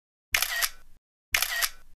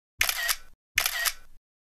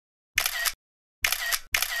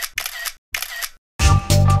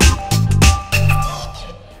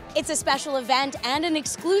It's a special event and an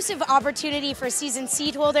exclusive opportunity for season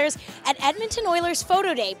seat holders at Edmonton Oilers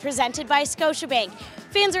Photo Day presented by Scotiabank.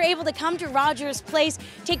 Fans are able to come to Rogers Place,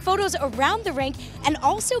 take photos around the rink, and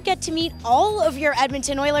also get to meet all of your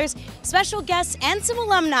Edmonton Oilers, special guests, and some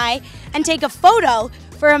alumni, and take a photo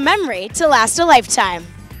for a memory to last a lifetime.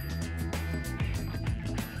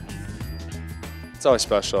 It's always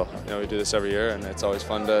special. We do this every year, and it's always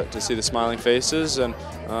fun to see the smiling faces, and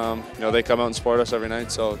they come out and support us every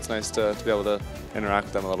night, so it's nice to be able to interact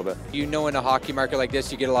with them a little bit. In a hockey market like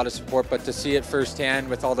this, you get a lot of support, but to see it firsthand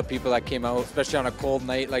with all the people that came out, especially on a cold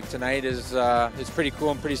night like tonight, is pretty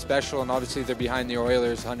cool and pretty special, and obviously they're behind the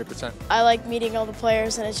Oilers 100%. I like meeting all the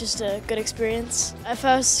players, and it's just a good experience. If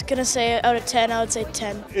I was going to say out of 10, I would say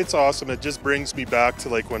 10. It's awesome. It just brings me back to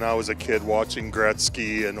like when I was a kid watching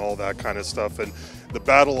Gretzky and all that kind of stuff. And the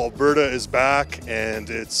Battle Alberta is back, and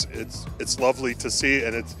it's lovely to see,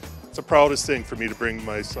 and it's the proudest thing for me to bring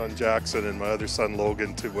my son Jackson and my other son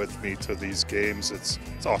Logan with me to these games. It's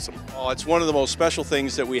awesome. Oh, it's one of the most special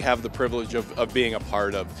things that we have the privilege of being a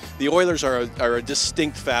part of. The Oilers are a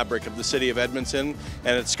distinct fabric of the city of Edmonton,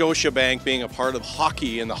 and at Scotiabank, being a part of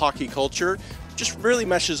hockey and the hockey culture just really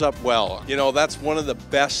meshes up well. That's one of the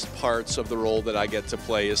best parts of the role that I get to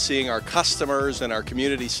play, is seeing our customers and our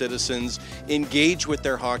community citizens engage with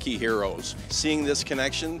their hockey heroes. Seeing this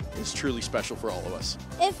connection is truly special for all of us.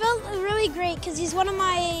 It felt really great because he's one of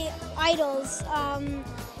my idols,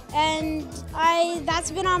 and that's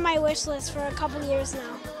been on my wish list for a couple years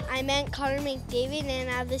now. I met Connor McDavid, and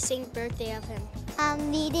I have the same birthday of him.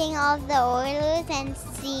 Meeting all the Oilers and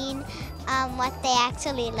seeing what they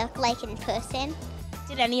actually look like in person.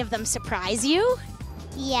 Did any of them surprise you?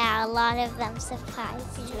 Yeah, a lot of them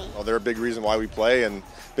surprised me. Well, they're a big reason why we play and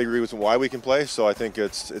big reason why we can play. So I think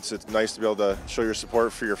it's nice to be able to show your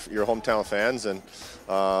support for your hometown fans and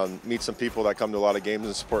meet some people that come to a lot of games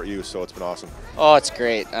and support you. So it's been awesome. Oh, it's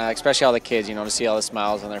great, especially all the kids. To see all the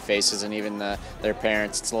smiles on their faces and even their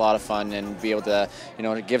parents. It's a lot of fun, and be able to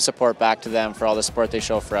to give support back to them for all the support they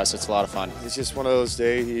show for us. It's a lot of fun. It's just one of those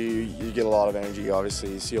days you get a lot of energy.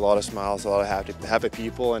 Obviously, you see a lot of smiles, a lot of happy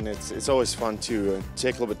people, and it's always fun to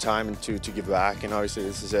take a little bit of time and to give back. And obviously,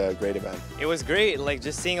 this is a great event. It was great,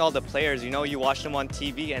 just seeing all the players. You watch them on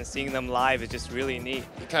TV, and seeing them live is just really neat.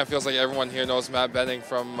 It kind of feels like everyone here knows Matt Benning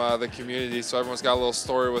from the community, so everyone's got a little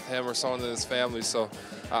story with him or someone in his family. So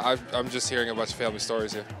I'm just hearing a bunch of family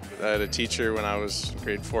stories here. I had a teacher when I was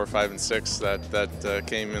grade 4, 5, and 6 that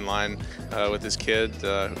came in line with his kid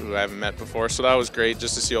who I haven't met before. So that was great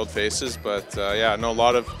just to see old faces. But yeah, a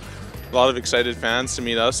lot of excited fans to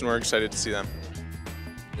meet us, and we're excited to see them.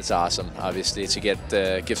 It's awesome, obviously, to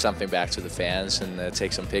give something back to the fans and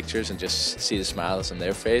take some pictures and just see the smiles on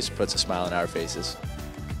their face. Puts a smile on our faces.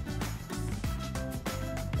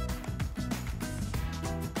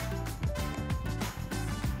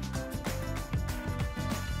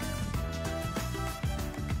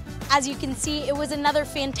 As you can see, it was another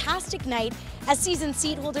fantastic night as season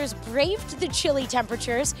seat holders braved the chilly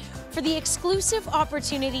temperatures for the exclusive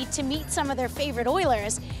opportunity to meet some of their favorite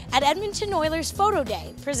Oilers at Edmonton Oilers Photo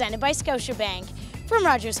Day, presented by Scotiabank. From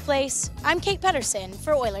Rogers Place, I'm Kate Pedersen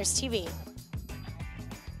for Oilers TV.